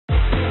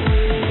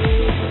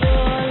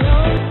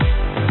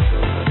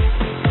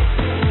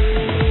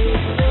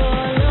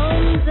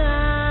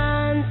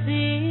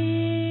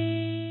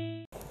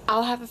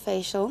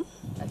facial.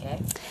 Okay.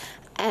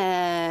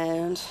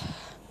 And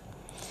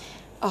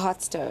a hot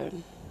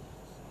stone.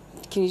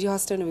 Can you do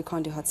hot stone or we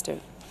can't do hot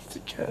stone?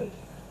 You can.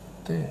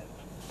 There.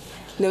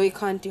 No, we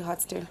can't do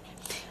hot stone.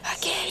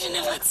 Okay, we don't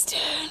have hot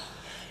stone.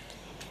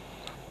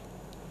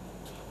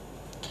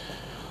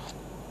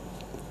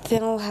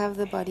 Then I'll have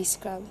the body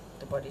scrub.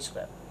 The body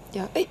scrub.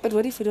 Yeah, hey, but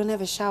what if we don't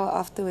have a shower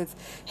afterwards?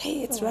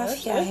 Hey, it's rough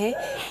here, hey?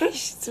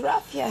 It's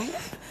rough here.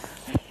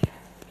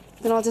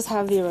 Then I'll just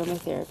have the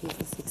aromatherapy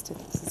for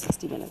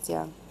 60 minutes,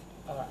 yeah.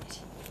 Alright.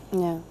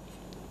 Yeah.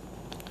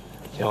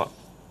 Yeah,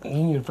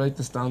 you need to break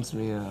this down to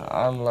me.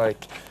 I'm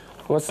like,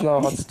 what's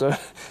now hot stone?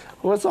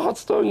 What's a hot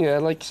stone? Yeah,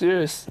 like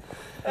serious.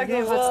 Okay,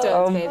 no hot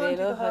stones, baby.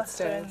 No hot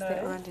stones.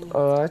 There aren't any.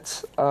 Alright.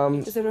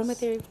 Is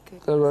aromatherapy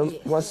good?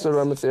 What's the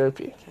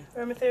aromatherapy?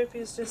 Aromatherapy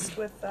is just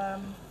with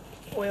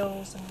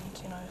oils and,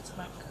 you know, it's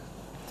like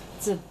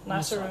It's a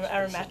nice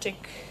aromatic.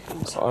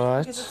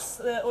 Alright. Because it's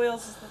the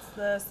oils, it's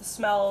the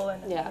smell,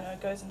 and Yeah. you know,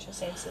 it goes into your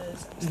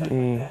senses and stuff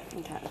like that.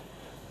 Okay.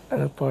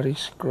 And a body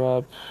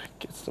scrub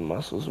gets the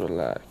muscles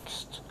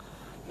relaxed.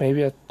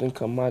 Maybe I think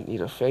I might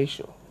need a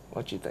facial.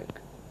 What do you think?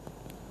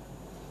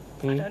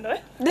 I don't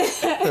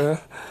know.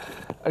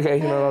 Okay,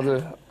 you know,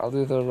 I'll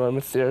do the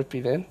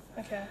aromatherapy then.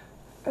 Okay.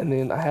 And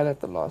then I had it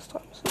the last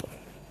time, so.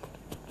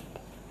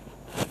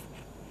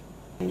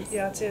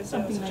 Yeah, it is.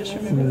 So just So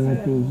remember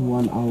that was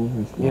 1 hour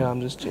first. Yeah, I'm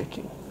just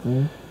checking.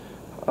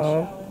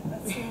 Okay.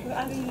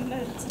 I didn't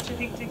know it's such a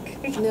big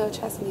thing. No,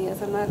 trust me,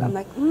 yes, I'm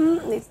like,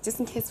 it's just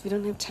in case we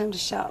don't have time to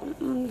shower.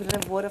 We don't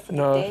have water for the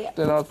No, day.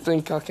 then I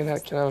think I can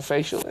have a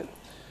facial then.